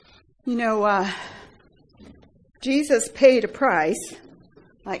You know, Jesus paid a price,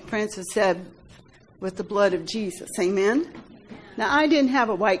 like Francis said, with the blood of Jesus. Amen? Now, I didn't have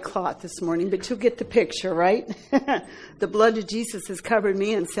a white cloth this morning, but you'll get the picture, right? The blood of Jesus has covered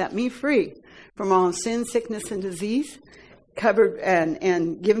me and set me free from all sin, sickness, and disease, covered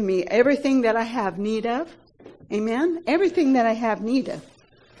and given me everything that I have need of. Amen? Everything that I have need of.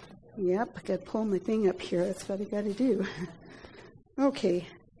 Yep, I got to pull my thing up here. That's what I got to do. Okay,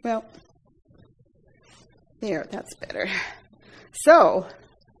 well, there, that's better. So,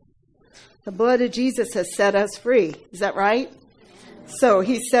 the blood of Jesus has set us free. Is that right? So,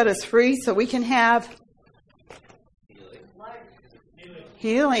 he set us free so we can have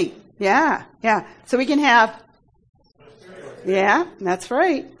healing. Yeah. So we can have, yeah, that's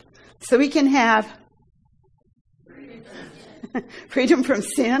right. So we can have freedom from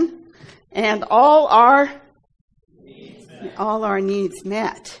sin and all our needs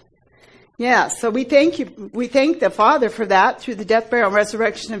met. Yeah, so we thank the Father for that through the death, burial, and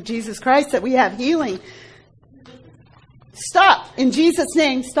resurrection of Jesus Christ, that we have healing. Stop. In Jesus'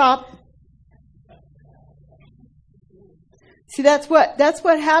 name, stop. See, that's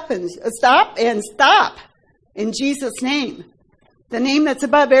what happens. Stop and stop. In Jesus' name. The name that's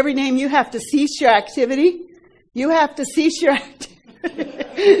above every name, you have to cease your activity. You have to cease your activity.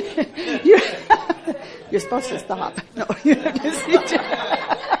 You're supposed to stop. No, you have to cease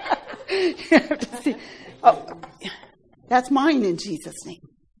you have to see. Oh, that's mine in Jesus' name.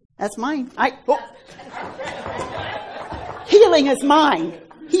 That's mine. Healing is mine.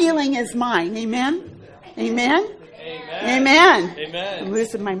 Healing is mine. Amen? Amen? Amen. Amen. I'm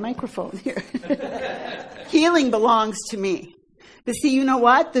losing my microphone here. Healing belongs to me. But see, you know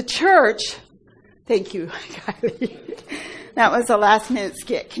what? The church, thank you, Kylie. That was a last minute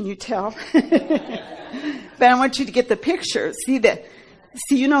skit. Can you tell? But I want you to get the picture.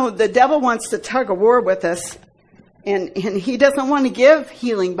 See, you know, the devil wants to tug a war with us, and he doesn't want to give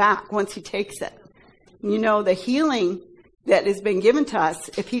healing back once he takes it. You know, the healing that has been given to us,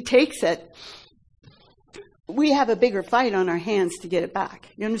 if he takes it, we have a bigger fight on our hands to get it back.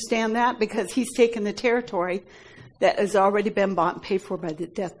 You understand that? Because he's taken the territory that has already been bought and paid for by the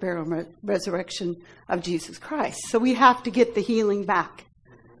death, burial, and resurrection of Jesus Christ. So we have to get the healing back.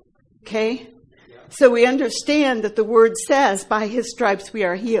 Okay? So we understand that the word says, by his stripes we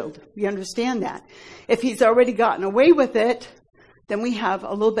are healed. We understand that. If he's already gotten away with it, then we have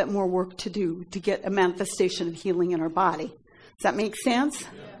a little bit more work to do to get a manifestation of healing in our body. Does that make sense? Yeah.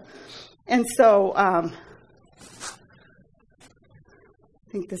 And so, I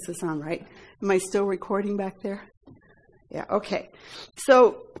think this is on, right? Am I still recording back there? Yeah, okay.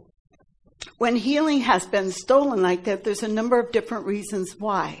 So, when healing has been stolen like that, there's a number of different reasons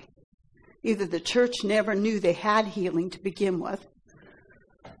why. Either the church never knew they had healing to begin with,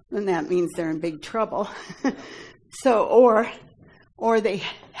 and that means they're in big trouble. So, or they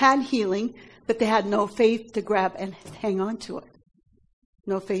had healing, but they had no faith to grab and hang on to it.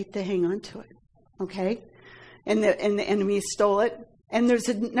 No faith to hang on to it. Okay? And the enemy stole it. And there's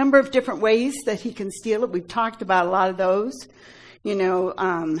a number of different ways that he can steal it. We've talked about a lot of those. You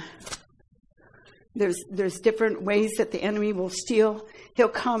know, there's different ways that the enemy will steal. He'll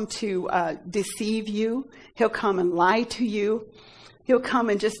come to deceive you. He'll come and lie to you. He'll come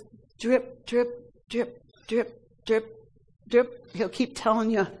and just drip, drip, drip, drip, drip, drip. He'll keep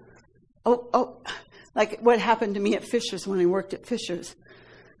telling you, oh, like what happened to me at Fisher's when I worked at Fisher's.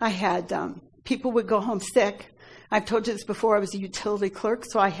 I had people would go home sick. I've told you this before. I was a utility clerk,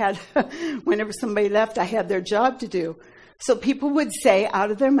 so I had, whenever somebody left, I had their job to do. So people would say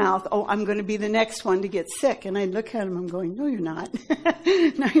out of their mouth, oh, I'm going to be the next one to get sick. And I'd look at them, I'm going, no, you're not.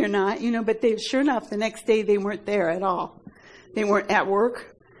 No, you're not. You know, but sure enough, the next day they weren't there at all. They weren't at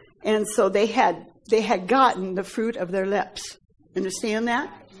work. And so they had gotten the fruit of their lips. Understand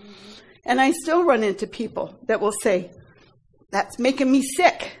that? And I still run into people that will say, that's making me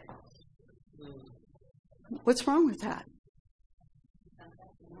sick. What's wrong with that?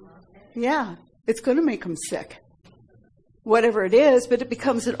 Yeah, it's going to make them sick. Whatever it is, but it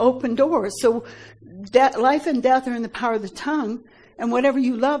becomes an open door. So life and death are in the power of the tongue, and whatever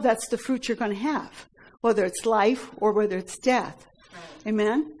you love, that's the fruit you're going to have, whether it's life or whether it's death.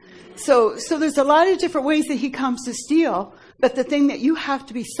 Amen? So there's a lot of different ways that he comes to steal, but the thing that you have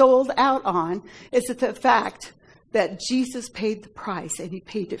to be sold out on is the fact that Jesus paid the price, and he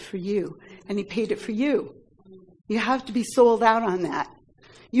paid it for you, and he paid it for you. You have to be sold out on that.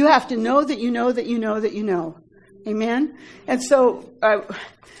 You have to know that you know that you know that you know. Amen? And so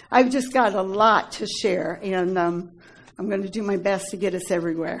I've just got a lot to share, and I'm going to do my best to get us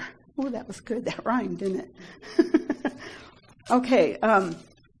everywhere. Oh, that was good. That rhymed, didn't it? Okay.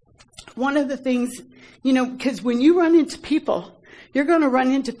 one of the things, because when you run into people, you're going to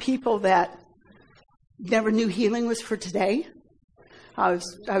run into people that never knew healing was for today. I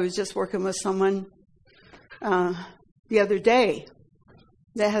was just working with someone the other day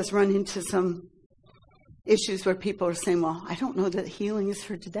that has run into some issues where people are saying, well, I don't know that healing is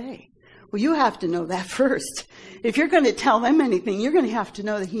for today. Well, you have to know that first. If you're going to tell them anything, you're going to have to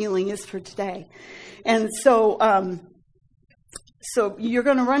know that healing is for today. And so you're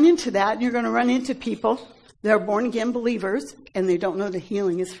going to run into that. And you're going to run into people that are born-again believers, and they don't know that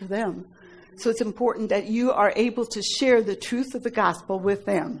healing is for them. So it's important that you are able to share the truth of the gospel with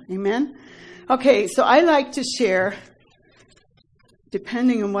them. Amen? Okay, so I like to share,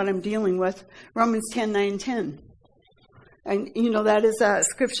 depending on what I'm dealing with, Romans 10:9-10. And, that is a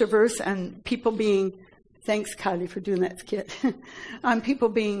scripture verse, and people being, thanks, Kylie, for doing that skit, on people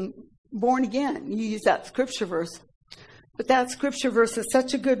being born again. You use that scripture verse. But that scripture verse is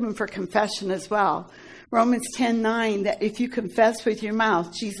such a good one for confession as well. Romans 10:9, that if you confess with your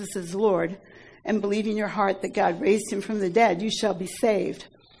mouth Jesus is Lord and believe in your heart that God raised him from the dead, you shall be saved.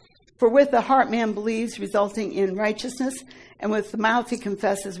 For with the heart man believes, resulting in righteousness, and with the mouth he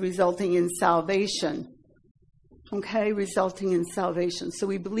confesses, resulting in salvation. Okay, resulting in salvation. So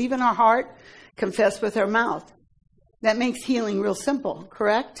we believe in our heart, confess with our mouth. That makes healing real simple,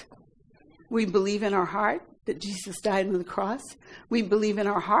 correct? We believe in our heart that Jesus died on the cross. We believe in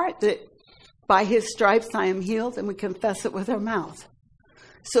our heart that by his stripes I am healed, and we confess it with our mouth.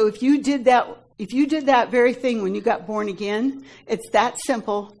 So if you did that very thing when you got born again, it's that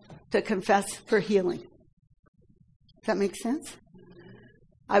simple to confess for healing. Does that make sense?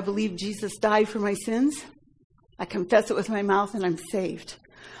 I believe Jesus died for my sins. I confess it with my mouth, and I'm saved.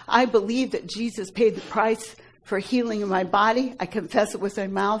 I believe that Jesus paid the price for healing in my body. I confess it with my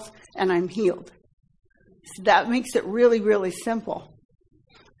mouth, and I'm healed. So that makes it really, really simple.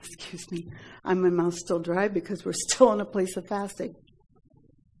 Excuse me. My mouth's still dry because we're still in a place of fasting.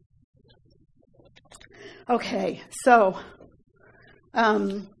 Okay, so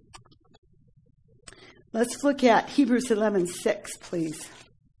let's look at Hebrews 11:6, please.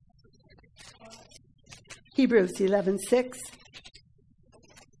 Hebrews 11:6.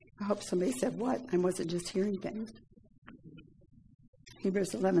 I hope somebody said what? I wasn't just hearing things.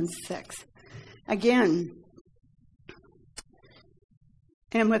 Hebrews 11:6. Again,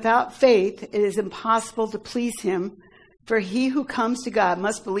 and without faith it is impossible to please him, for he who comes to God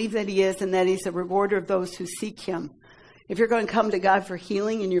must believe that he is, and that he's a rewarder of those who seek him. If you're going to come to God for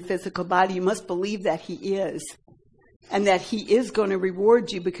healing in your physical body, you must believe that he is, and that he is going to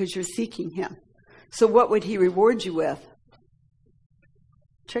reward you because you're seeking him. So what would he reward you with?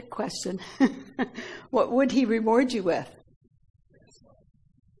 Trick question. What would he reward you with?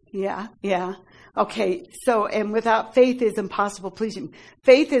 Yeah. Okay, so, and without faith it is impossible to please him.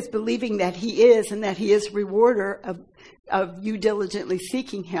 Faith is believing that he is, and that he is rewarder of you diligently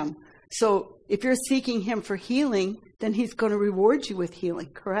seeking him. So if you're seeking him for healing, then he's going to reward you with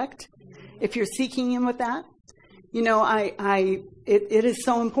healing, correct? If you're seeking him with that. It is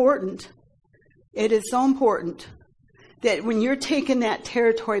so important. It is so important that when you're taking that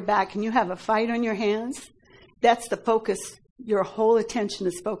territory back and you have a fight on your hands, that's the focus. Your whole attention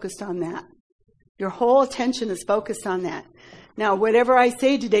is focused on that. Your whole attention is focused on that. Now, whatever I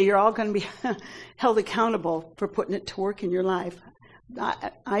say today, you're all going to be held accountable for putting it to work in your life.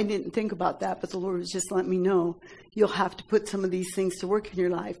 I didn't think about that, but the Lord was just letting me know you'll have to put some of these things to work in your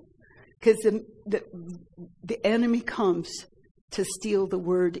life. Because the enemy comes to steal the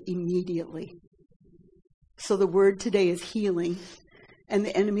word immediately. So the word today is healing, and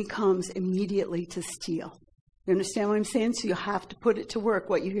the enemy comes immediately to steal. You understand what I'm saying? So you have to put it to work,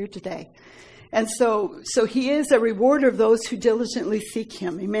 what you hear today. And so he is a rewarder of those who diligently seek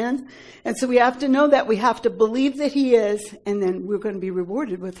him. Amen? And so we have to know that. We have to believe that he is, and then we're going to be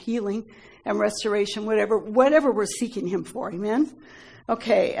rewarded with healing and restoration, whatever we're seeking him for. Amen?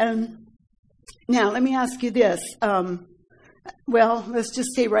 Okay, now let me ask you this. Let's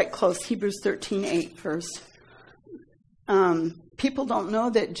just stay right close. Hebrews 13:8 first. People don't know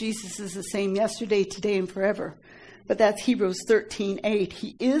that Jesus is the same yesterday, today, and forever. But that's Hebrews 13:8.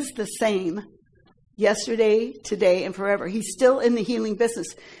 He is the same yesterday, today, and forever. He's still in the healing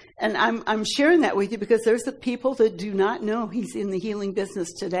business. And I'm sharing that with you because there's the people that do not know he's in the healing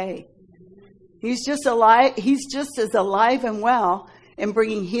business today. He's just alive. He's just as alive and well in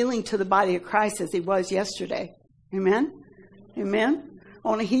bringing healing to the body of Christ as he was yesterday. Amen? Amen?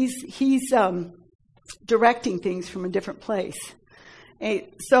 Only he's directing things from a different place.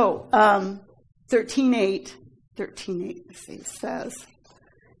 So, 13:8, let's see, it says,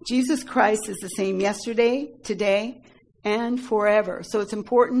 Jesus Christ is the same yesterday, today, and forever. So it's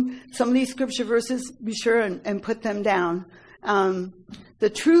important. Some of these scripture verses, be sure and put them down. The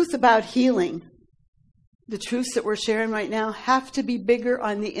truth about healing, the truths that we're sharing right now, have to be bigger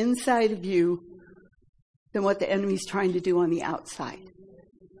on the inside of you than what the enemy's trying to do on the outside.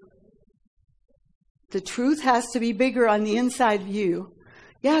 The truth has to be bigger on the inside of you.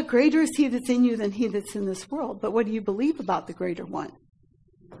 Yeah, greater is he that's in you than he that's in this world. But what do you believe about the greater one?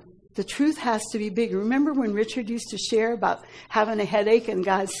 The truth has to be bigger. Remember when Richard used to share about having a headache and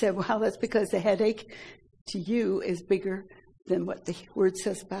God said, well, that's because the headache to you is bigger than what the word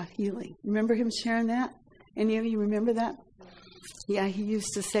says about healing. Remember him sharing that? Any of you remember that? Yeah, he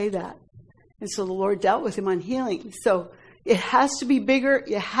used to say that. And so the Lord dealt with him on healing. So it has to be bigger.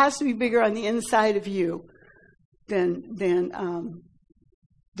 It has to be bigger on the inside of you than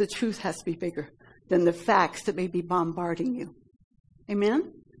the truth has to be bigger than the facts that may be bombarding you.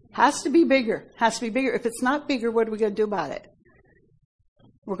 Amen? Has to be bigger. Has to be bigger. If it's not bigger, what are we going to do about it?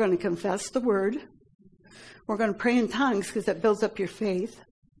 We're going to confess the word. We're going to pray in tongues because that builds up your faith.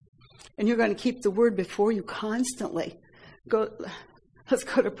 And you're going to keep the word before you constantly. Let's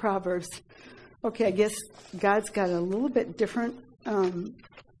go to Proverbs. Okay, I guess God's got a little bit different. I'm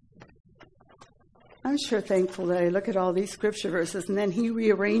sure thankful that I look at all these scripture verses and then he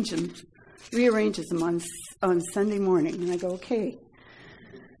rearranges them on Sunday morning. And I go, okay.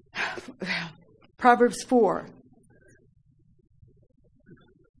 Proverbs 4.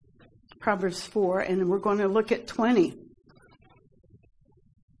 Proverbs 4, and we're going to look at 20.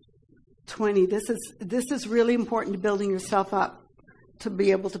 20. This is really important to building yourself up to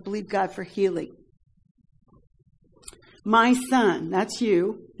be able to believe God for healing. My son, that's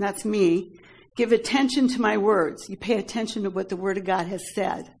you, that's me. Give attention to my words. You pay attention to what the word of God has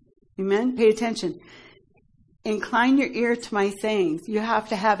said. Amen? Pay attention. Incline your ear to my sayings. You have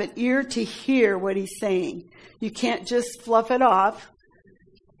to have an ear to hear what he's saying. You can't just fluff it off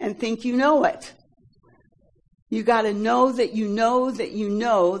and think you know it. You got to know that you know that you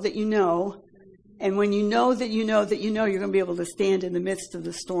know that you know. And when you know that you know that you know, you're going to be able to stand in the midst of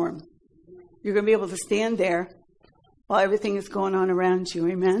the storm. You're going to be able to stand there while everything is going on around you.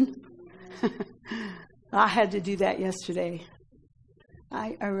 Amen? I had to do that yesterday.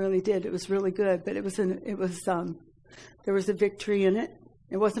 I really did. It was really good, but there was a victory in it.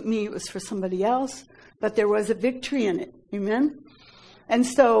 It wasn't me, it was for somebody else, but there was a victory in it. Amen? And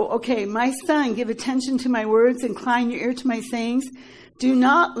so, okay, my son, give attention to my words, incline your ear to my sayings. Do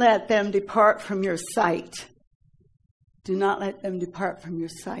not let them depart from your sight. Do not let them depart from your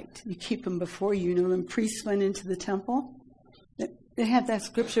sight. You keep them before you. You know, when priests went into the temple, they had that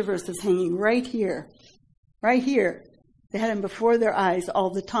scripture verses hanging right here. Right here. They had them before their eyes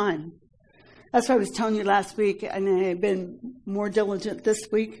all the time. That's what I was telling you last week, and I've been more diligent this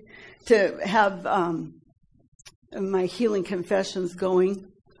week to have my healing confessions going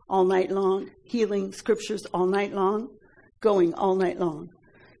all night long, healing scriptures all night long, going all night long.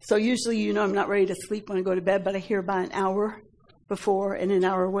 So usually, you know, I'm not ready to sleep when I go to bed, but I hear about an hour before and an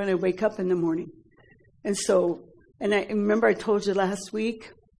hour when I wake up in the morning. And so, and I remember I told you last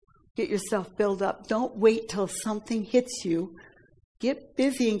week, get yourself built up. Don't wait till something hits you. Get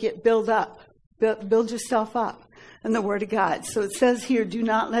busy and get built up. Build yourself up in the Word of God. So it says here, do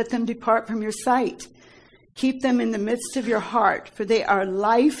not let them depart from your sight. Keep them in the midst of your heart, for they are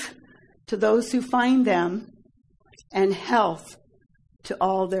life to those who find them and health to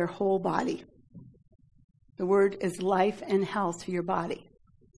all their whole body. The word is life and health to your body.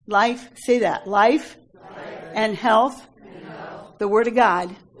 Life, say that. Life and health. The Word of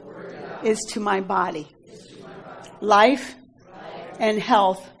God is to my body. Life and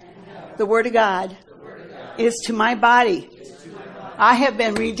health. The Word of God is to my body. I have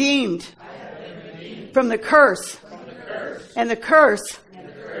been redeemed from the curse. And the curse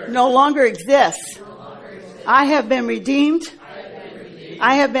no longer exists. I have been redeemed.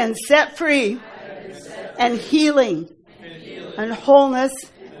 I have been set free. And healing and wholeness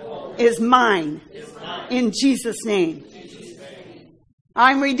is mine. In Jesus' name.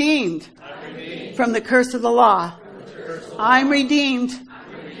 I'm redeemed from the curse of the law. I'm redeemed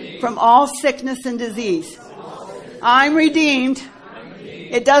from all sickness and disease. I'm redeemed.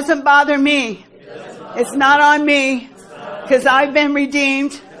 It doesn't bother me. It's not on me because I've been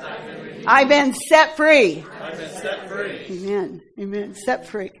redeemed. I've been set free. Amen. Amen. Set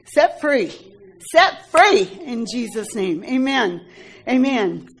free. Set free. Set free in Jesus' name. Amen.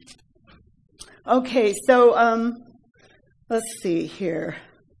 Amen. Okay, so let's see here.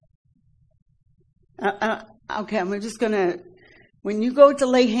 Okay, I'm just going to, when you go to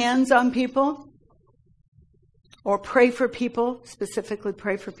lay hands on people or pray for people, specifically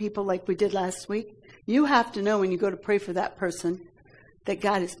pray for people like we did last week, You have to know when you go to pray for that person that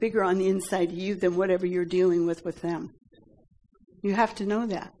God is bigger on the inside of you than whatever you're dealing with them. You have to know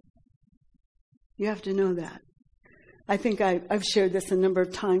that. You have to know that. I think I've shared this a number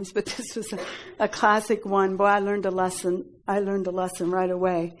of times, but this was a classic one. Boy, I learned a lesson. I learned a lesson right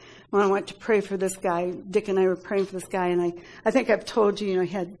away. When I went to pray for this guy, Dick and I were praying for this guy, and I think I've told you, he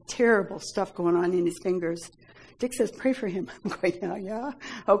had terrible stuff going on in his fingers. Dick says, pray for him. I'm going, yeah,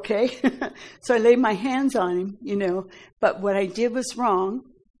 okay. So I laid my hands on him, but what I did was wrong.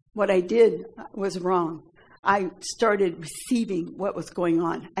 What I did was wrong. I started receiving what was going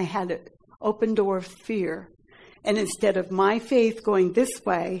on. I had an open door of fear. And instead of my faith going this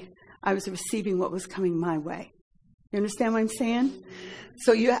way, I was receiving what was coming my way. You understand what I'm saying?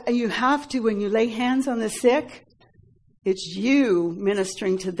 So you have to, when you lay hands on the sick, it's you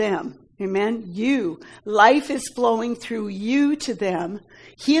ministering to them. Amen? You. Life is flowing through you to them.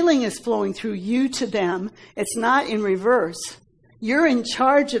 Healing is flowing through you to them. It's not in reverse. You're in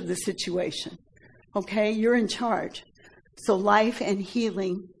charge of the situation. Okay? You're in charge. So life and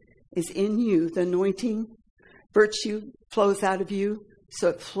healing is in you. The anointing, virtue flows out of you, so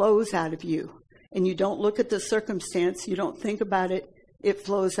it flows out of you. And you don't look at the circumstance. You don't think about it. It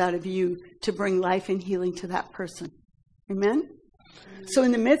flows out of you to bring life and healing to that person. Amen? So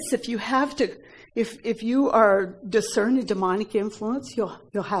in the midst, if you are discerning demonic influence,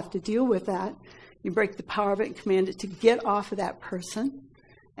 you'll have to deal with that. You break the power of it and command it to get off of that person.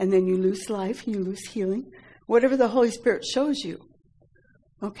 And then you lose life, you lose healing. Whatever the Holy Spirit shows you.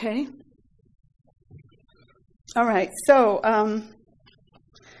 Okay? All right, so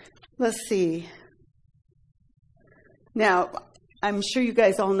let's see. Now, I'm sure you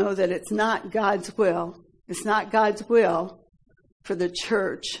guys all know that it's not God's will. It's not God's will for the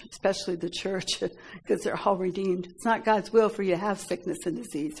church, especially the church, because they're all redeemed. It's not God's will for you to have sickness and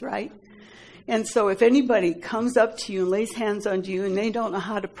disease, right? And so if anybody comes up to you and lays hands on you and they don't know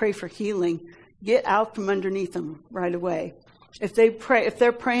how to pray for healing, get out from underneath them right away. If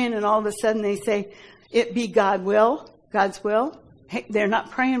they're praying and all of a sudden they say, it be God's will, hey, they're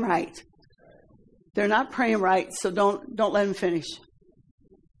not praying right. They're not praying right, so don't let them finish.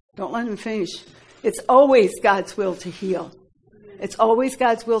 Don't let them finish. It's always God's will to heal. It's always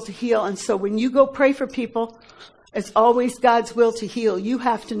God's will to heal. And so when you go pray for people, it's always God's will to heal. You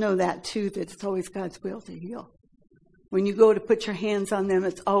have to know that too, that it's always God's will to heal. When you go to put your hands on them,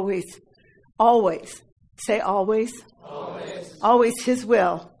 it's always, say always, always His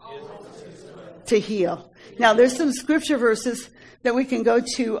will to heal. Now there's some scripture verses that we can go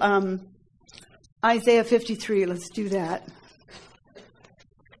to, Isaiah 53. Let's do that.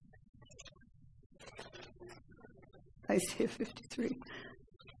 Isaiah 53.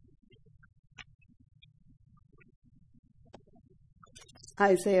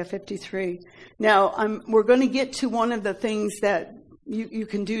 Isaiah 53. Now, we're going to get to one of the things that you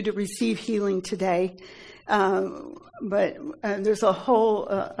can do to receive healing today. But there's a whole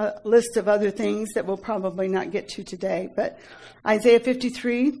list of other things that we'll probably not get to today. But Isaiah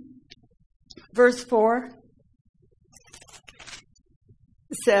 53, verse 4,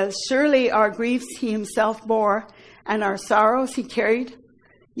 says, surely our griefs He Himself bore, and our sorrows He carried.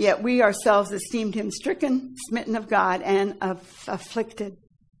 Yet we ourselves esteemed Him stricken, smitten of God, and afflicted.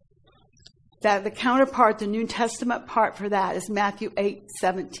 That the counterpart, the New Testament part for that is Matthew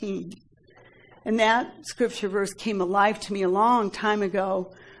 8:17. And that scripture verse came alive to me a long time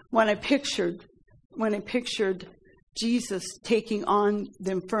ago when I pictured Jesus taking on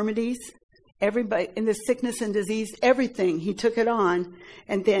the infirmities, everybody in the sickness and disease, everything. He took it on,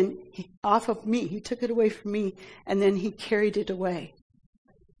 and then off of me, He took it away from me, and then He carried it away.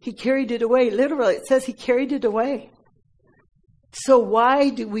 He carried it away. Literally, it says He carried it away. So why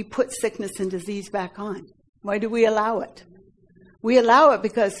do we put sickness and disease back on? Why do we allow it? We allow it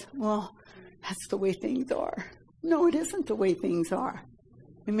because, well, that's the way things are. No, it isn't the way things are.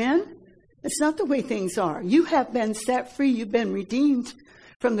 Amen? It's not the way things are. You have been set free. You've been redeemed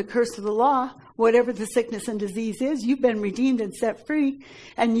from the curse of the law. Whatever the sickness and disease is, you've been redeemed and set free.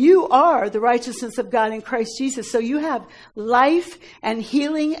 And you are the righteousness of God in Christ Jesus. So you have life and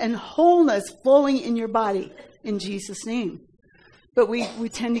healing and wholeness flowing in your body in Jesus' name. But we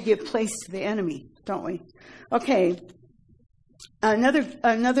tend to give place to the enemy, don't we? Okay.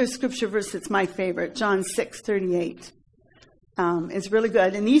 Another scripture verse that's my favorite, John 6:38, is really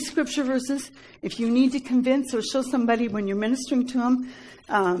good. And these scripture verses, if you need to convince or show somebody when you're ministering to them,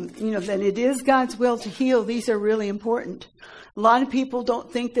 that it is God's will to heal, these are really important. A lot of people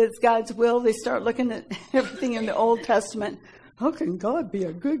don't think that it's God's will. They start looking at everything in the Old Testament. How can God be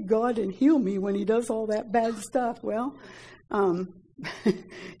a good God and heal me when He does all that bad stuff? Well,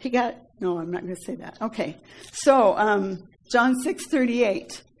 No, I'm not going to say that. Okay. So, John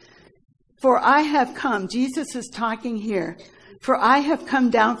 6:38. For I have come, Jesus is talking here, for I have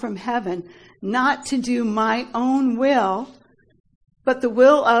come down from heaven, not to do my own will, but the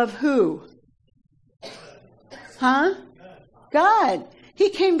will of who? Huh? God.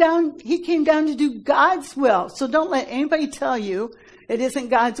 He came down to do God's will. So don't let anybody tell you it isn't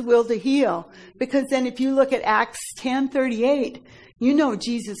God's will to heal. Because then if you look at Acts 10:38, you know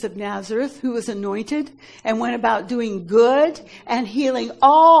Jesus of Nazareth, who was anointed and went about doing good and healing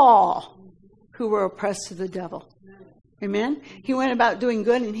all who were oppressed of the devil. Amen? He went about doing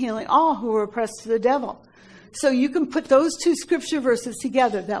good and healing all who were oppressed of the devil. So you can put those two scripture verses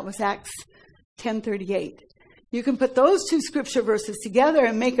together. That was Acts 10:38. You can put those two scripture verses together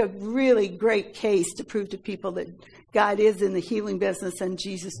and make a really great case to prove to people that God is in the healing business and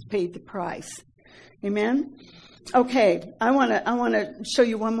Jesus paid the price. Amen? Okay, I want to show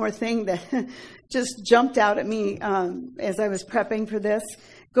you one more thing that just jumped out at me as I was prepping for this.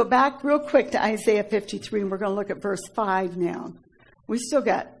 Go back real quick to Isaiah 53, and we're going to look at verse 5 now. We still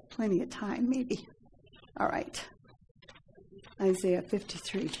got plenty of time, maybe. All right. Isaiah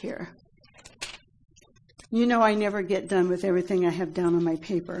 53 here. You know I never get done with everything I have down on my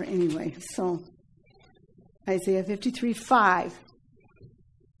paper anyway. So, Isaiah 53:5.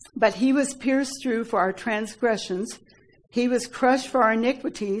 But he was pierced through for our transgressions. He was crushed for our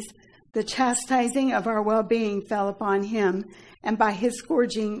iniquities. The chastising of our well-being fell upon him, and by his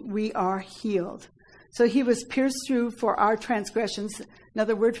scourging we are healed. So he was pierced through for our transgressions.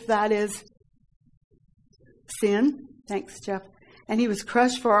 Another word for that is sin. Thanks, Jeff. And he was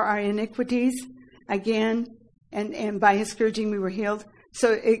crushed for our iniquities. Again, and by his scourging we were healed.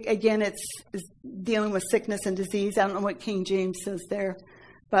 So it's dealing with sickness and disease. I don't know what King James says there,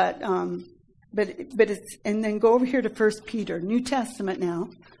 but it's, and then go over here to 1 Peter, New Testament now,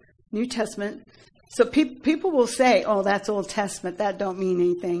 New Testament. So people will say, "Oh, that's Old Testament. That don't mean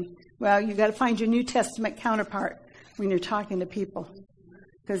anything." Well, you got to find your New Testament counterpart when you're talking to people,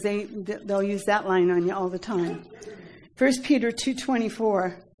 because they'll use that line on you all the time. 1 Peter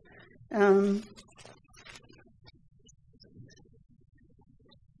 2:24.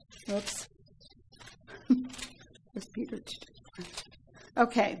 Oops. Peter.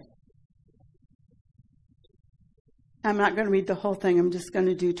 Okay. I'm not going to read the whole thing. I'm just going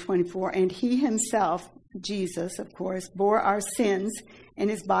to do 24. And he himself, Jesus, of course, bore our sins in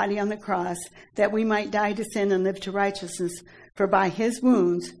his body on the cross, that we might die to sin and live to righteousness. For by his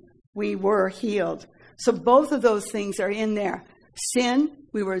wounds we were healed. So both of those things are in there. Sin,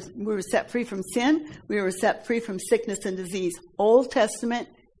 we were set free from sin. We were set free from sickness and disease. Old Testament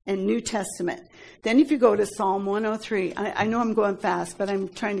and New Testament. Then if you go to Psalm 103, I know I'm going fast, but I'm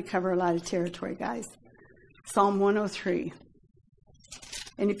trying to cover a lot of territory, guys. Psalm 103.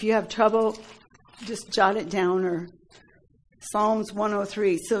 And if you have trouble, just jot it down, or Psalms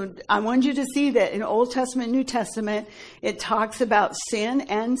 103. So I want you to see that in Old Testament and New Testament, it talks about sin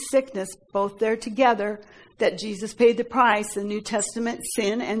and sickness, both there together, that Jesus paid the price. The New Testament,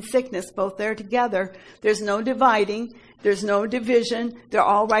 sin and sickness, both there together. There's no dividing. There's no division. They're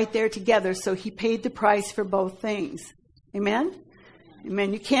all right there together. So he paid the price for both things. Amen?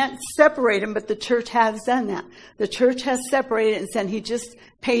 Amen. You can't separate them, but the church has done that. The church has separated and said he just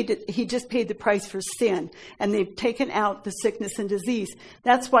paid the price for sin. And they've taken out the sickness and disease.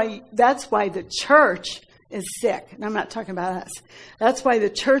 That's why the church is sick. And I'm not talking about us. That's why the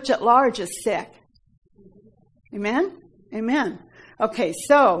church at large is sick. Amen? Amen. Okay,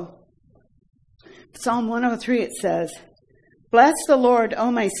 so Psalm 103, it says, "Bless the Lord,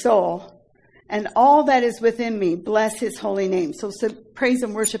 O my soul, and all that is within me, bless his holy name." So praise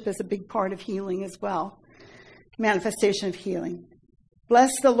and worship is a big part of healing as well. Manifestation of healing.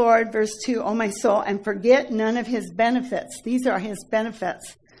 "Bless the Lord," verse 2, "O my soul, and forget none of his benefits." These are his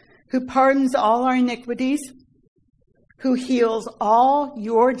benefits. "Who pardons all our iniquities, who heals all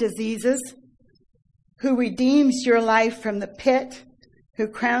your diseases, who redeems your life from the pit, who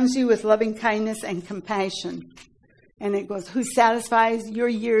crowns you with loving kindness and compassion." And it goes, "who satisfies your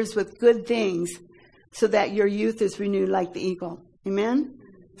years with good things, so that your youth is renewed like the eagle." Amen?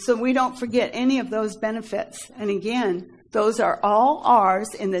 So we don't forget any of those benefits. And again, those are all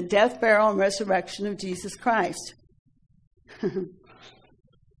ours in the death, burial, and resurrection of Jesus Christ.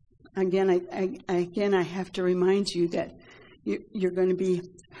 Again, I have to remind you that you're going to be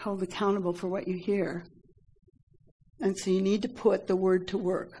held accountable for what you hear. And so you need to put the word to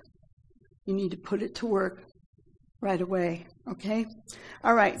work. You need to put it to work right away. Okay?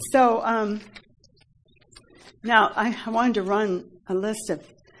 All right. So now I wanted to run a list of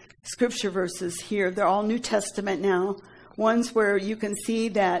scripture verses here. They're all New Testament now. ones where you can see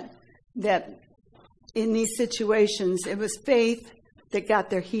that in these situations, it was faith that got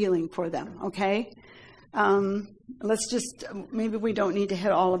their healing for them, okay? Let's just, maybe we don't need to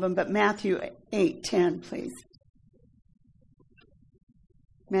hit all of them, but Matthew 8:10, please.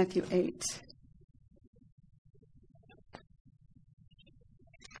 Matthew 8.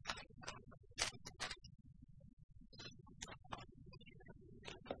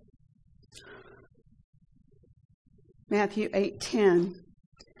 Matthew 8:10.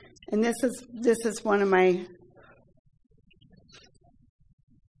 And this is one of my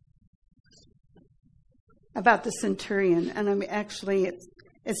about the centurion, and I'm actually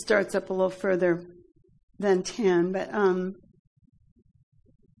it starts up a little further than 10, but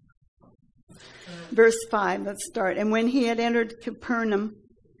verse 5, let's start. And when he had entered Capernaum,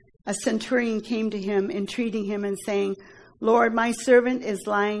 a centurion came to him, entreating him and saying, Lord, my servant is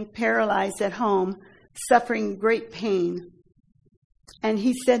lying paralyzed at home, suffering great pain. And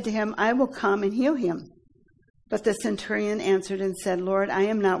he said to him, I will come and heal him. But the centurion answered and said, Lord, I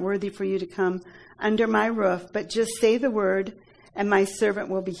am not worthy for you to come under my roof, but just say the word, and my servant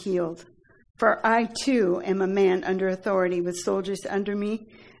will be healed. For I too am a man under authority, with soldiers under me.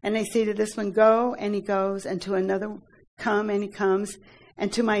 And I say to this one, go, and he goes, and to another, come, and he comes,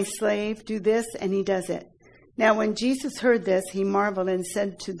 and to my slave, do this, and he does it. Now when Jesus heard this, he marveled and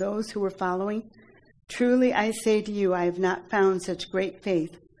said to those who were following, truly I say to you, I have not found such great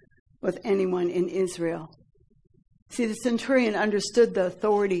faith with anyone in Israel. See, the centurion understood the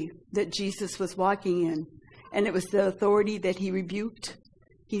authority that Jesus was walking in, and it was the authority that he rebuked.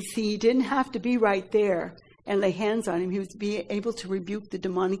 He didn't have to be right there and lay hands on him. He was able to rebuke the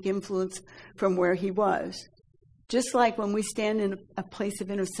demonic influence from where he was. Just like when we stand in a place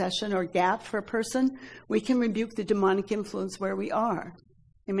of intercession or gap for a person, we can rebuke the demonic influence where we are.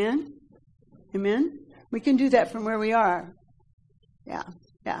 Amen? Amen? We can do that from where we are. Yeah.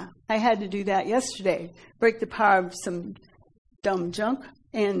 I had to do that yesterday. Break the power of some dumb junk.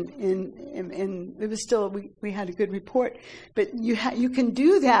 And it was still, we had a good report. But you can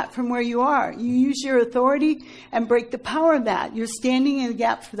do that from where you are. You use your authority and break the power of that. You're standing in the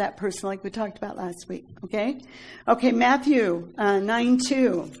gap for that person like we talked about last week. Okay? Okay, Matthew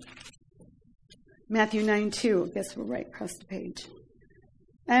 9:2. Matthew 9:2. I guess we're right across the page.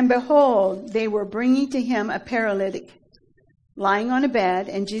 And behold, they were bringing to him a paralytic, lying on a bed,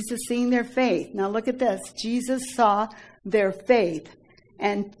 and Jesus seeing their faith. Now look at this. Jesus saw their faith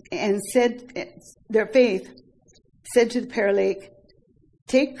and said, their faith said to the paralytic,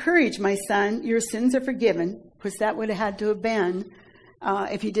 take courage, my son, your sins are forgiven. Of course, that would have had to have been,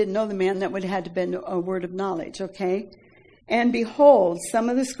 if you didn't know the man, that would have had to have been a word of knowledge, okay? And behold, some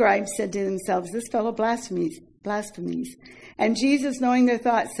of the scribes said to themselves, this fellow blasphemies. And Jesus, knowing their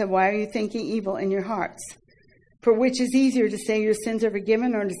thoughts, said, why are you thinking evil in your hearts? For which is easier, to say your sins are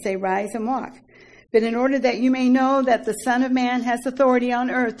forgiven, or to say rise and walk? But in order that you may know that the Son of Man has authority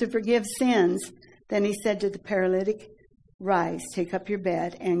on earth to forgive sins, then he said to the paralytic, rise, take up your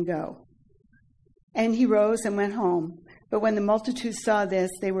bed, and go. And he rose and went home. But when the multitude saw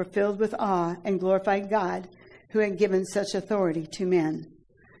this, they were filled with awe and glorified God, who had given such authority to men.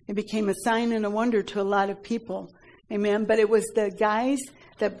 It became a sign and a wonder to a lot of people. Amen. But it was the guys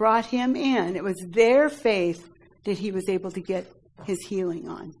that brought him in. It was their faith that he was able to get his healing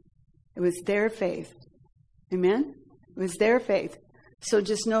on. It was their faith. Amen? It was their faith. So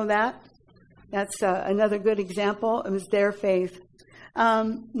just know that. That's another good example. It was their faith.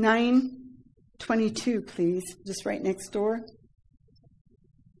 9:22, please. Just right next door.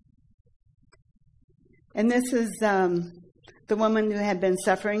 And this is the woman who had been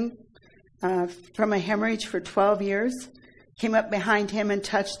suffering from a hemorrhage for 12 years, came up behind him and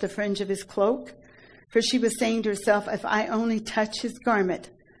touched the fringe of his cloak. For she was saying to herself, if I only touch his garment,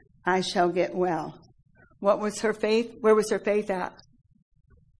 I shall get well. What was her faith? Where was her faith at?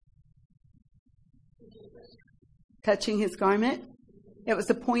 Touching his garment? It was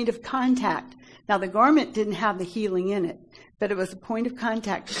a point of contact. Now, the garment didn't have the healing in it, but it was a point of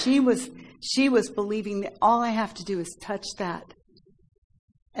contact. She was believing that all I have to do is touch that.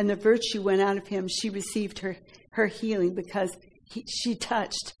 And the virtue went out of him. She received her healing because she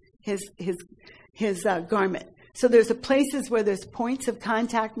touched his garment. So there's places where there's points of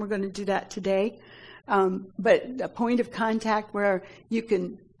contact. We're going to do that today. But a point of contact where you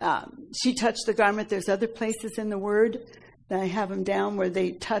can, she touched the garment. There's other places in the Word that I have them down where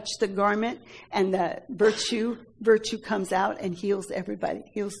they touch the garment and the virtue comes out and heals everybody.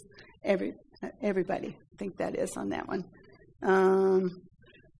 Heals everybody. I think that is on that one.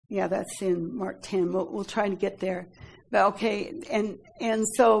 Yeah, that's in Mark 10. We'll try to get there. But okay, and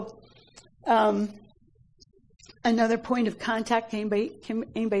so Another point of contact, can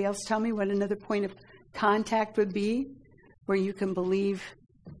anybody else tell me what another point of contact would be? Where you can believe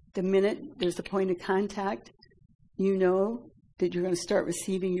the minute there's a point of contact, you know that you're going to start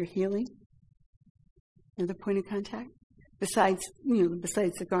receiving your healing. Another point of contact? Besides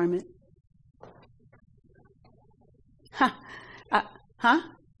the garment.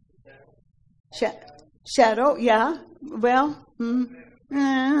 Shadow, yeah. Well,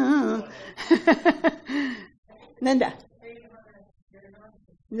 Linda.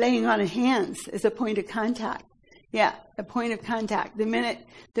 Laying on of hands is a point of contact. Yeah, a point of contact. The minute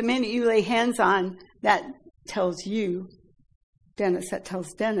you lay hands on, that tells you, Dennis,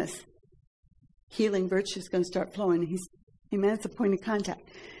 healing virtue is going to start flowing. Amen, it's a point of contact.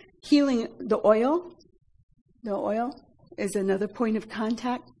 Healing, the oil is another point of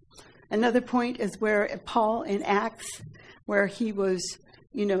contact. Another point is where Paul in Acts, where he was,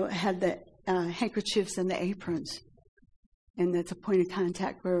 had the handkerchiefs and the aprons. And that's a point of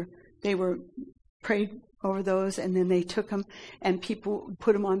contact where they were prayed over those, and then they took them, and people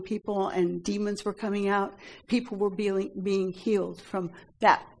put them on people, and demons were coming out. People were being healed from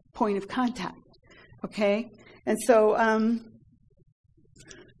that point of contact. Okay? And so,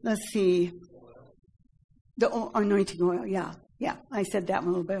 let's see. The anointing oil, yeah. I said that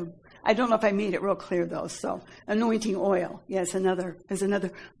one a little bit. I don't know if I made it real clear, though. So, anointing oil, yes, is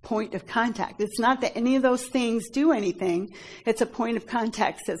another point of contact. It's not that any of those things do anything. It's a point of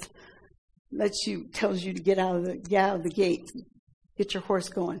contact that tells you to get out of the gate, get your horse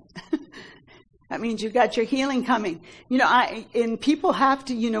going. That means you've got your healing coming. And people have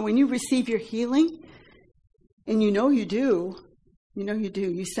to, when you receive your healing, and you do.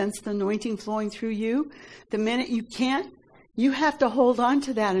 You sense the anointing flowing through you. The minute you have to hold on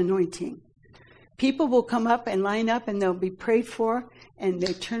to that anointing. People will come up and line up, and they'll be prayed for, and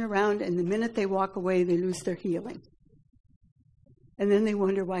they turn around, and the minute they walk away, they lose their healing. And then they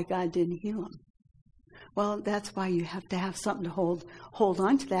wonder why God didn't heal them. Well, that's why you have to have something to hold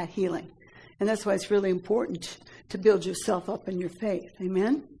on to that healing. And that's why it's really important to build yourself up in your faith.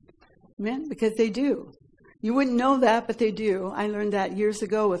 Amen? Amen? Because they do. You wouldn't know that, but they do. I learned that years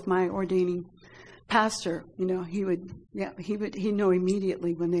ago with my ordaining pastor. He'd know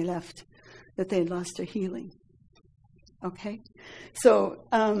immediately when they left that they had lost their healing. Okay? So,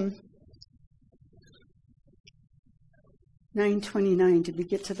 9:29, did we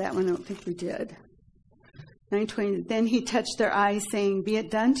get to that one? I don't think we did. 9:20, then he touched their eyes, saying, "Be it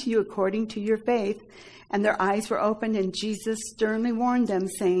done to you according to your faith." And their eyes were opened, and Jesus sternly warned them,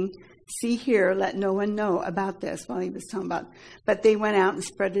 saying, "See here, let no one know about this." Well, he was talking about, but they went out and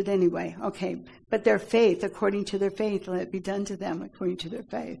spread it anyway. Okay, but their faith, according to their faith, let it be done to them according to their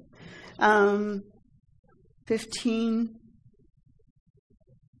faith. 15,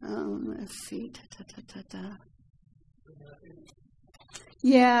 let's see,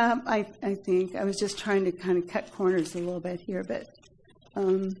 Yeah, I think. I was just trying to kind of cut corners a little bit here, but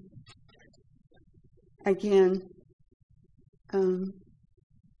again,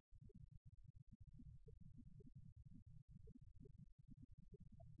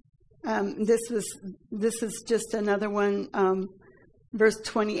 this is just another one. Verse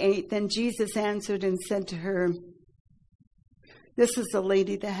 28, then Jesus answered and said to her, this is the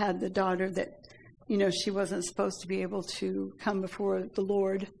lady that had the daughter that, she wasn't supposed to be able to come before the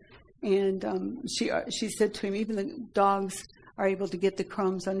Lord. And she said to him, even the dogs are able to get the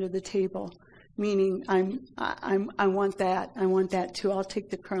crumbs under the table, meaning I want that. I want that too. I'll take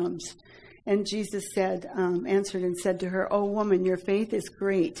the crumbs. And Jesus answered and said to her, "Oh woman, your faith is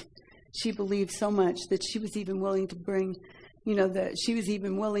great." She believed so much that she was even willing to bring, she was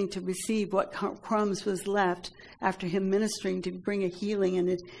even willing to receive what crumbs was left after him ministering to bring a healing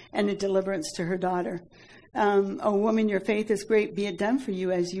and a deliverance to her daughter. "Oh woman, your faith is great. Be it done for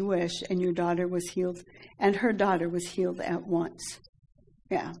you as you wish." And your daughter was healed. And her daughter was healed at once.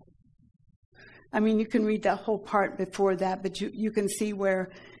 Yeah. I mean, you can read that whole part before that, but you can see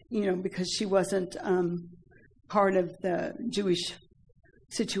where, because she wasn't part of the Jewish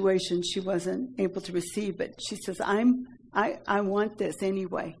situation, she wasn't able to receive. But she says, I want this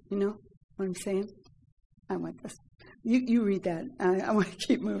anyway. You know what I'm saying? I want this. You read that. I want to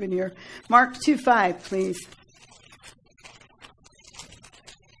keep moving here. Mark 2:5, please.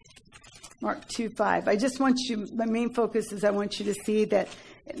 Mark 2:5. I just want you, my main focus is I want you to see that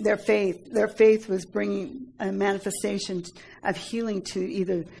their faith was bringing a manifestation of healing to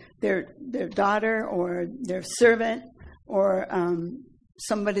either their daughter or their servant or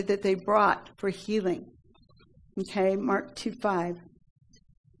somebody that they brought for healing. Okay, Mark 2:5.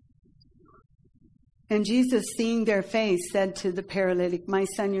 And Jesus, seeing their faith, said to the paralytic, my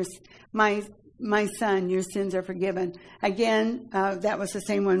my son, your sins are forgiven. Again, that was the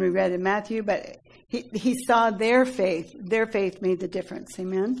same one we read in Matthew, but he saw their faith. Their faith made the difference.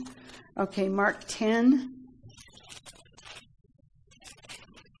 Amen? Okay, Mark 10.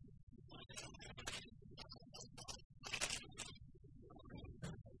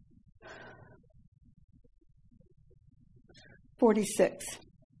 "46.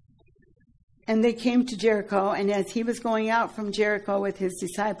 And they came to Jericho, and as he was going out from Jericho with his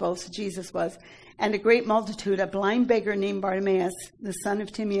disciples, Jesus was, and a great multitude, a blind beggar named Bartimaeus, the son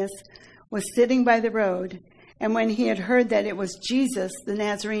of Timaeus, was sitting by the road. And when he had heard that it was Jesus, the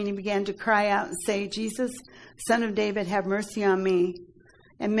Nazarene, he began to cry out and say, 'Jesus, Son of David, have mercy on me.'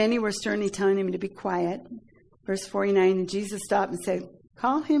 And many were sternly telling him to be quiet." Verse 49, and Jesus stopped and said,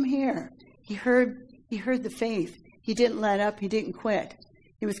 "Call him here." He heard the faith. He didn't let up. He didn't quit.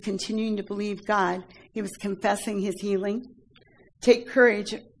 He was continuing to believe God. He was confessing his healing. "Take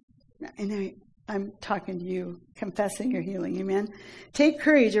courage." And I'm talking to you, confessing your healing. Amen. "Take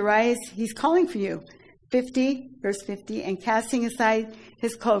courage, arise. He's calling for you." 50, verse 50, and casting aside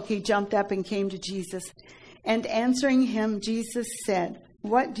his cloak, he jumped up and came to Jesus. And answering him, Jesus said,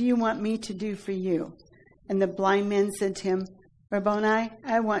 "What do you want me to do for you?" And the blind man said to him, "Rabboni,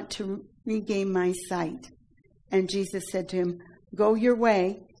 I want to regain my sight." And Jesus said to him, "Go your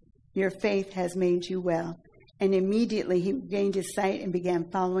way, your faith has made you well." And immediately he regained his sight and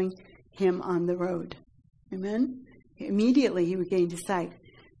began following him on the road. Amen? Immediately he regained his sight.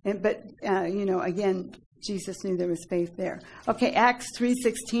 But again, Jesus knew there was faith there. Okay, Acts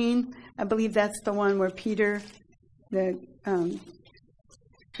 3:16. I believe that's the one where Peter, the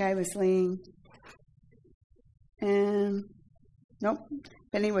guy was laying. And nope.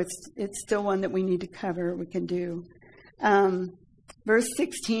 Anyway, it's still one that we need to cover. We can do. Verse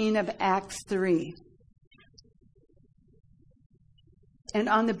 16 of Acts 3. And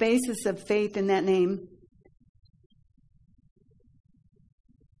on the basis of faith in that name,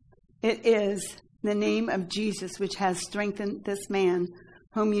 it is the name of Jesus which has strengthened this man,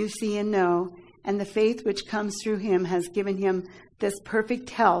 whom you see and know, and the faith which comes through him has given him this perfect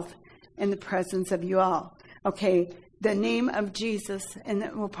health in the presence of you all. Okay, the name of Jesus, and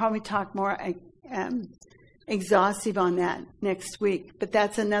we'll probably talk more exhaustive on that next week, but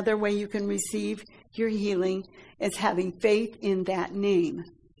that's another way you can receive your healing, is having faith in that name.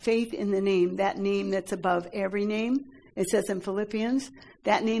 Faith in the name, that name that's above every name. It says in Philippians,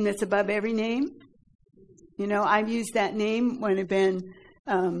 that name that's above every name. You know, I've used that name when I've been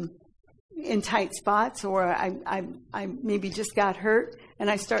in tight spots, or I maybe just got hurt,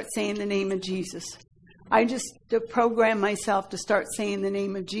 and I start saying the name of Jesus. I just program myself to start saying the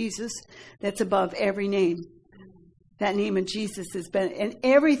name of Jesus that's above every name. That name of Jesus has been, and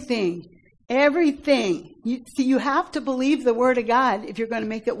everything. You have to believe the Word of God if you're going to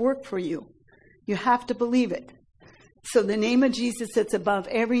make it work for you. You have to believe it. So the name of Jesus that's above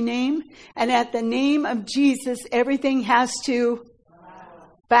every name, and at the name of Jesus, everything has to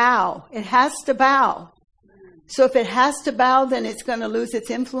bow. It has to bow. So if it has to bow, then it's going to lose its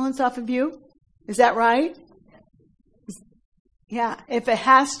influence off of you. Is that right? Yeah, if it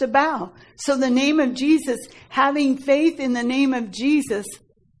has to bow. So the name of Jesus, having faith in the name of Jesus,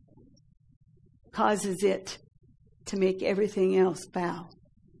 causes it to make everything else bow.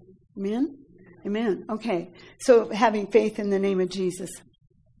 Amen? Amen. Okay, so having faith in the name of Jesus.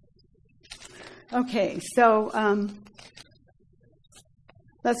 Okay, so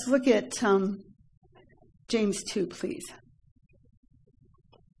let's look at James 2, please.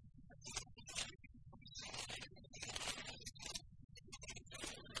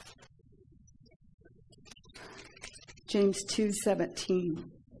 James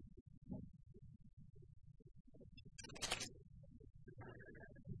 2:17.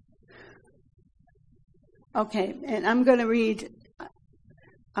 Okay, and I'm going to read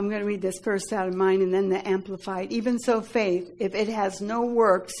this first out of mine and then the Amplified. Even so, faith, if it has no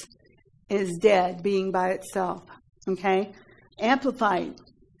works, is dead, being by itself. Okay? Amplified.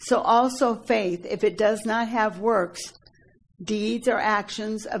 So also faith, if it does not have works, deeds or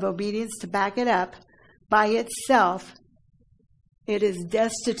actions of obedience to back it up, by itself, it is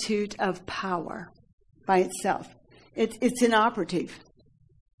destitute of power. By itself. It's inoperative.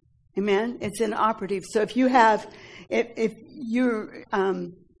 Amen? It's inoperative. So if you're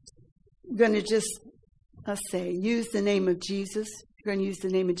going to just, let's say, use the name of Jesus, you're going to use the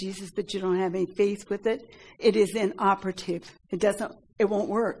name of Jesus, but you don't have any faith with it, it is inoperative. It won't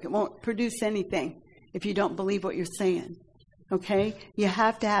work. It won't produce anything if you don't believe what you're saying. Okay? You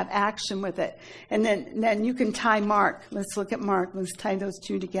have to have action with it. And then you can tie Mark. Let's look at Mark. Let's tie those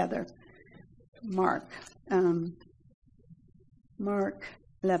two together. Mark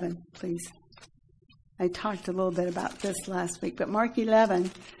 11, please. I talked a little bit about this last week, but Mark 11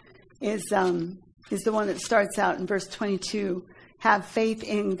 is the one that starts out in verse 22. Have faith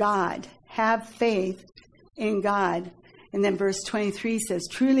in God. Have faith in God. And then verse 23 says,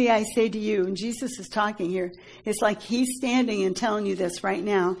 truly I say to you, and Jesus is talking here. It's like he's standing and telling you this right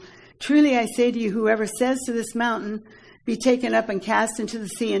now. Truly I say to you, whoever says to this mountain, be taken up and cast into the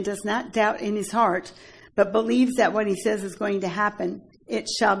sea, and does not doubt in his heart, but believes that what he says is going to happen, it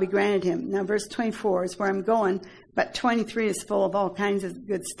shall be granted him. Now, verse 24 is where I'm going, but 23 is full of all kinds of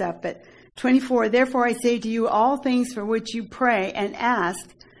good stuff. But 24, therefore I say to you, all things for which you pray and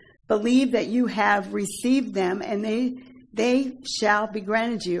ask, believe that you have received them, and they shall be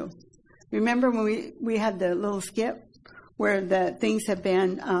granted you. Remember when we had the little skip where the things have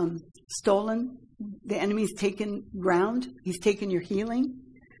been stolen? The enemy's taken ground. He's taken your healing.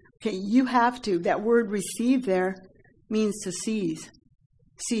 Okay, you have to. That word receive there means to seize.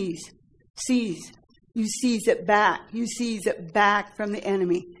 Seize. Seize. You seize it back. You seize it back from the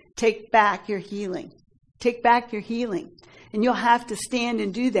enemy. Take back your healing. Take back your healing. And you'll have to stand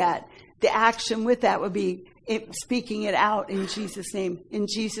and do that. The action with that would be speaking it out in Jesus' name. In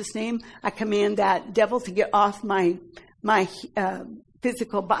Jesus' name, I command that devil to get off my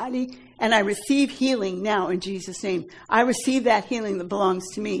physical body, and I receive healing now in Jesus' name. I receive that healing that belongs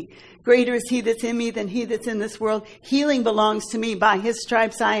to me. Greater is he that's in me than he that's in this world. Healing belongs to me. By his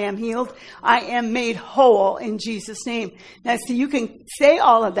stripes I am healed. I am made whole in Jesus' name. Now, see, you can say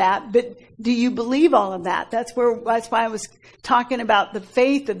all of that, but do you believe all of that? That's why I was talking about the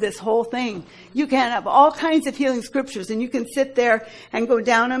faith of this whole thing. You can have all kinds of healing scriptures, and you can sit there and go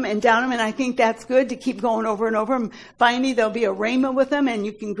down them, and I think that's good to keep going over and over. And finally, there'll be a rhema with them, and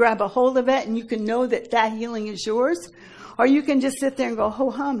you can grab a hold of it, and you can know that that healing is yours. Or you can just sit there and go, ho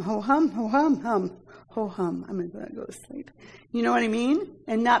hum, ho hum, ho hum, hum, ho hum. I'm going to go to sleep. You know what I mean?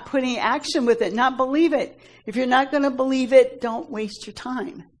 And not put any action with it, not believe it. If you're not going to believe it, don't waste your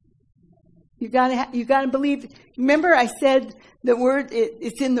time. You got to believe. Remember, I said the word.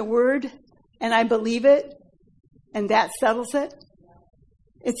 It's in the word, and I believe it, and that settles it.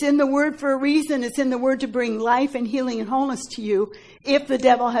 It's in the word for a reason. It's in the word to bring life and healing and wholeness to you. If the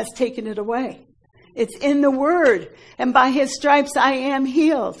devil has taken it away. It's in the word. And by his stripes I am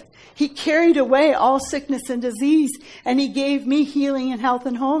healed. He carried away all sickness and disease. And he gave me healing and health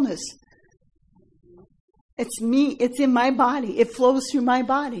and wholeness. It's me. It's in my body. It flows through my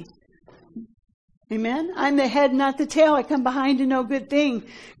body. Amen. I'm the head, not the tail. I come behind to no good thing.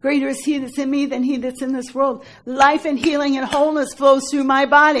 Greater is he that's in me than he that's in this world. Life and healing and wholeness flows through my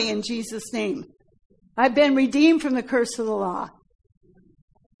body in Jesus' name. I've been redeemed from the curse of the law.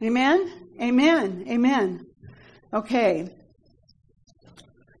 Amen. Amen. Amen. Okay.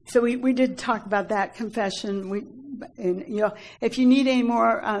 So we did talk about that confession. If you need any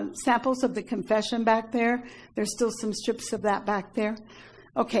more samples of the confession back there, there's still some strips of that back there.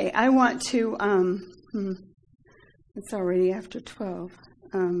 Okay, I want to. It's already after 12.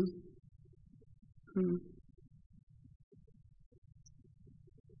 I'm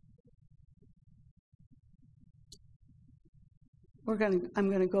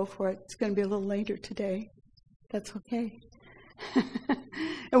going to go for it. It's going to be a little later today. That's okay.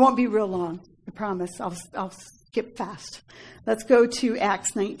 It won't be real long. I promise. I'll skip fast. Let's go to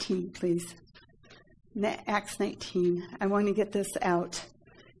Acts 19, please. Acts 19. I want to get this out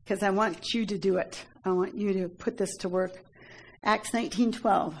because I want you to do it. I want you to put this to work. Acts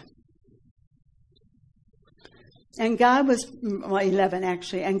 19:12. And God was, 11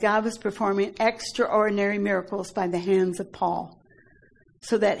 actually, and God was performing extraordinary miracles by the hands of Paul,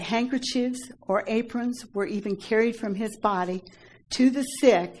 so that handkerchiefs or aprons were even carried from his body to the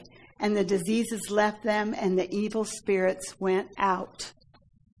sick, and the diseases left them, and the evil spirits went out.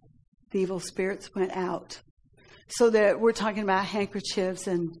 The evil spirits went out. So that we're talking about handkerchiefs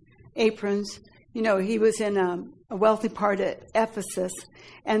and aprons. You know, he was in a wealthy part of Ephesus,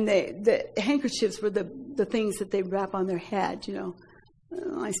 and the handkerchiefs were the things that they wrap on their head, you know.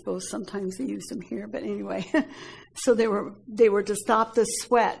 I suppose sometimes they use them here, but anyway. So they were to stop the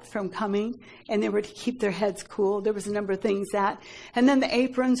sweat from coming, and they were to keep their heads cool. There was a number of things that, and then the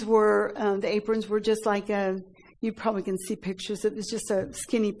aprons were just like you probably can see pictures. It was just a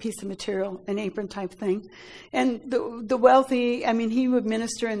skinny piece of material, an apron type thing. And the wealthy, I mean, he would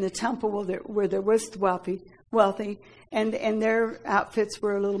minister in the temple where there was wealthy, and their outfits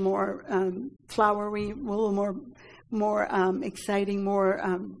were a little more flowery, a little more exciting, more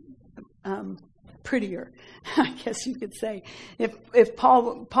prettier, I guess you could say. If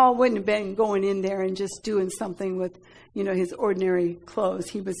Paul wouldn't have been going in there and just doing something with, you know, his ordinary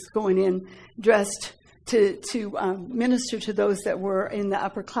clothes. He was going in dressed minister to those that were in the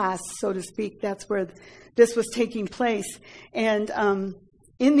upper class, so to speak. That's where this was taking place. And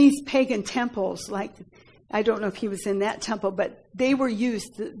in these pagan temples, like, I don't know if he was in that temple, but they were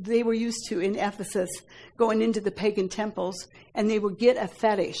used to, in Ephesus, going into the pagan temples, and they would get a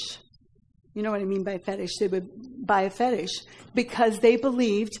fetish. You know what I mean by fetish? They would buy a fetish because they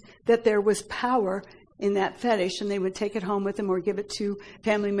believed that there was power in that fetish, and they would take it home with them or give it to a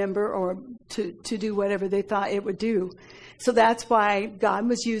family member or to do whatever they thought it would do. So that's why God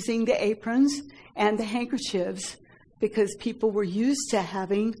was using the aprons and the handkerchiefs, because people were used to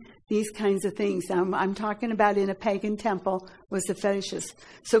having these kinds of things. I'm talking about in a pagan temple was the fetishes.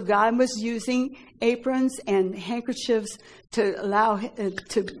 So God was using aprons and handkerchiefs to allow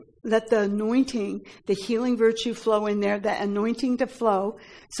to let the anointing, the healing virtue flow in there, the anointing to flow,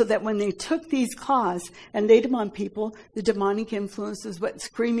 so that when they took these cloths and laid them on people, the demonic influences went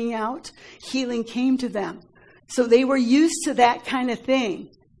screaming out, healing came to them. So they were used to that kind of thing.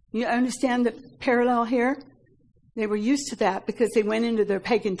 You understand the parallel here? They were used to that because they went into their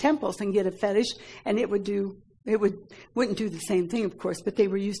pagan temples and get a fetish, and wouldn't do the same thing, of course, but they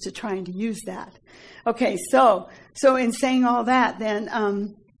were used to trying to use that. Okay, so in saying all that, then,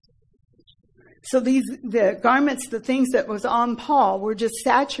 so the garments, the things that was on Paul were just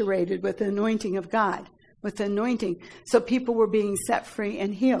saturated with the anointing of God, with the anointing. So people were being set free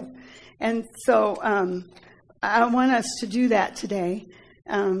and healed. And so I want us to do that today.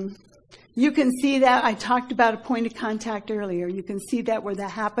 You can see that. I talked about a point of contact earlier. You can see that where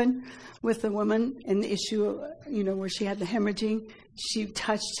that happened with the woman and the issue, where she had the hemorrhaging. She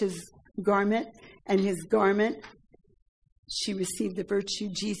touched his garment, and his garment, she received the virtue.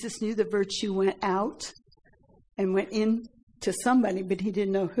 Jesus knew the virtue went out and went in to somebody, but he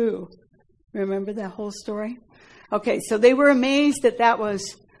didn't know who. Remember that whole story? Okay, so they were amazed that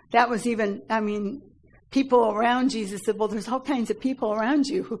was even, people around Jesus said, well, there's all kinds of people around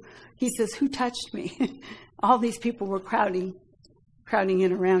you. He says, who touched me? All these people were crowding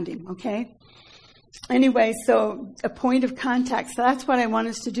in around him, okay? Anyway, so a point of contact. So that's what I want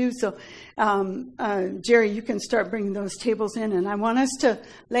us to do. So, Jerry, you can start bringing those tables in. And I want us to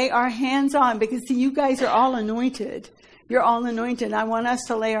lay our hands on, because, see, you guys are all anointed. You're all anointed. I want us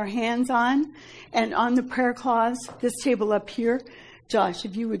to lay our hands on. And on the prayer cloths, this table up here, Josh,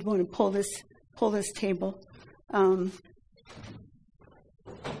 if you would want to pull this table. I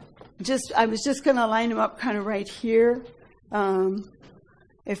was just going to line them up kind of right here.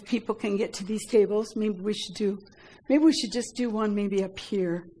 If people can get to these tables, maybe we should just do one maybe up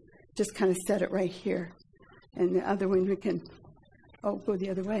here. Just kind of set it right here. And the other one we can, go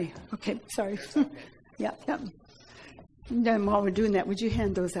the other way. Okay, sorry. Yeah. And then while we're doing that, would you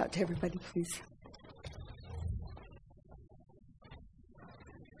hand those out to everybody, please?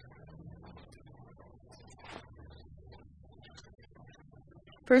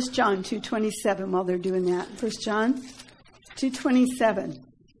 First John 2:27, while they're doing that. 1 John 2:27.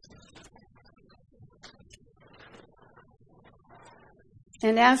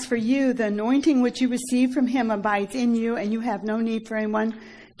 And as for you, the anointing which you receive from him abides in you, and you have no need for anyone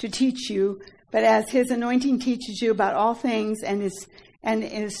to teach you. But as his anointing teaches you about all things, and is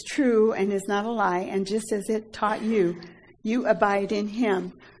true and is not a lie, and just as it taught you, you abide in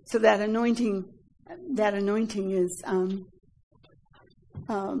him. So that anointing is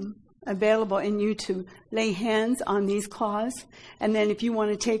available in you to lay hands on these cloths. And then if you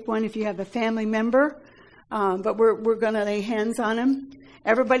want to take one, if you have a family member, but we're going to lay hands on them.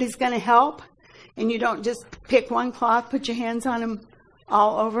 Everybody's going to help, and you don't just pick one cloth, put your hands on them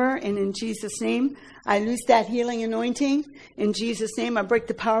all over, and in Jesus' name, I loose that healing anointing. In Jesus' name, I break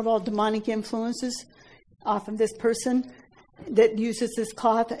the power of all demonic influences off of this person that uses this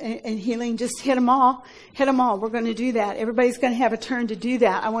cloth and healing. Just hit them all. We're going to do that. Everybody's going to have a turn to do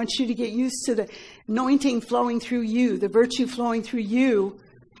that. I want you to get used to the anointing flowing through you, the virtue flowing through you,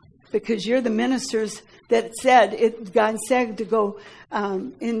 because you're the ministers that God said to go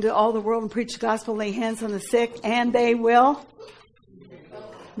into all the world and preach the gospel, lay hands on the sick, and they will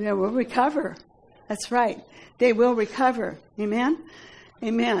recover. That's right. They will recover. Amen?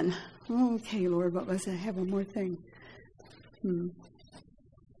 Amen. Okay, Lord, what was I? I have one more thing.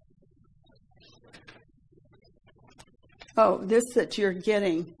 This that you're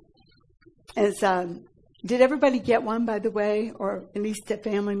getting is, did everybody get one, by the way? Or at least a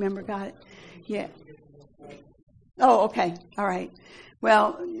family member got it? Yeah. Oh, okay. All right.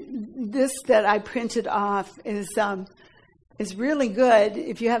 Well, this that I printed off is really good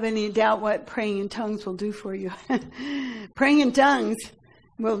if you have any doubt what praying in tongues will do for you. Praying in tongues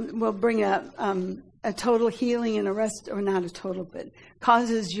will bring a total healing and a rest, or not a total, but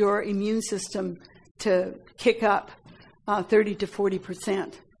causes your immune system to kick up 30 to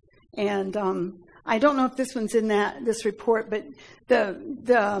 40%. And I don't know if this one's in this report, but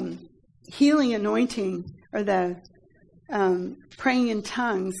the healing anointing or the praying in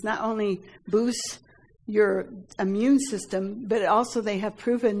tongues not only boosts your immune system, but also they have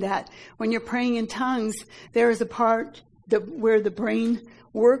proven that when you're praying in tongues, there is a part where the brain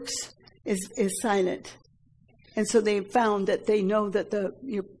works is silent. And so they found that they know that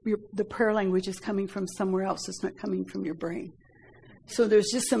the prayer language is coming from somewhere else. It's not coming from your brain. So there's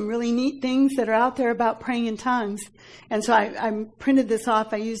just some really neat things that are out there about praying in tongues. And so I printed this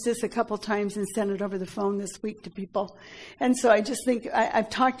off. I used this a couple times and sent it over the phone this week to people. And so I just think I've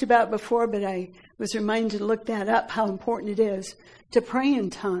talked about it before, but I was reminded to look that up, how important it is to pray in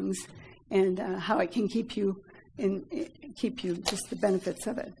tongues and how it can keep you just the benefits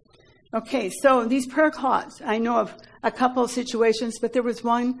of it. Okay, so these prayer cloths, I know of a couple of situations, but there was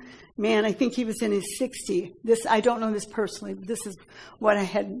one man, I think he was in his 60s. I don't know this personally, but this is what I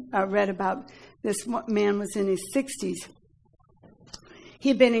had read about. This man was in his 60s. He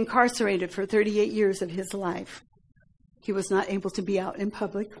had been incarcerated for 38 years of his life. He was not able to be out in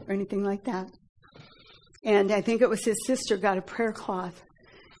public or anything like that. And I think it was his sister got a prayer cloth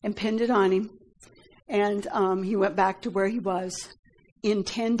and pinned it on him. And he went back to where he was. In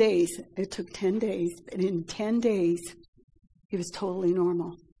 10 days, it took 10 days, but in 10 days, he was totally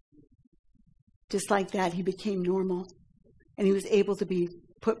normal. Just like that, he became normal. And he was able to be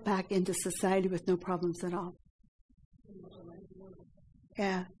put back into society with no problems at all.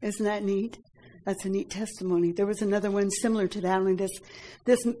 Yeah, isn't that neat? That's a neat testimony. There was another one similar to that, only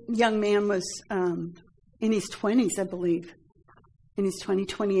this young man was in his 20s, I believe. In his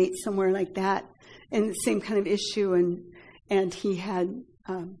 28, somewhere like that. And the same kind of issue, and he had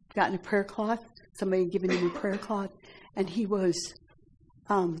gotten a prayer cloth. Somebody had given him a prayer cloth, and he was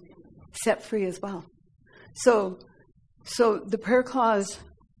set free as well. So the prayer cloths,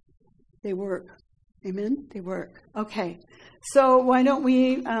 they work. Amen? They work. Okay. So why don't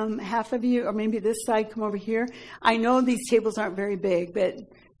we, half of you, or maybe this side, come over here. I know these tables aren't very big, but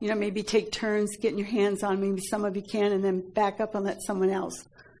maybe take turns getting your hands on. Maybe some of you can, and then back up and let someone else.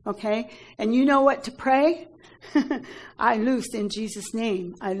 Okay? And you know what to pray? I loose in Jesus'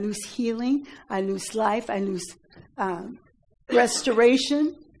 name. I loose healing. I loose life. I loose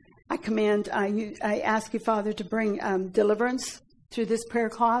restoration. I command, I ask you, Father, to bring deliverance through this prayer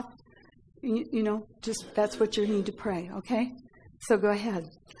cloth. Just that's what you need to pray, okay? So go ahead.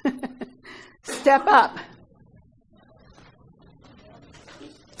 Step up.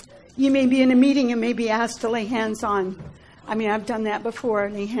 You may be in a meeting and may be asked to lay hands on. I've done that before,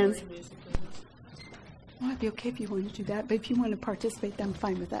 lay hands. Well, it'd be okay if you want to do that, but if you want to participate, then I'm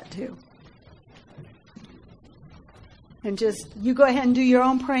fine with that too. And you go ahead and do your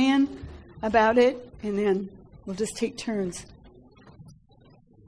own praying about it, and then we'll just take turns.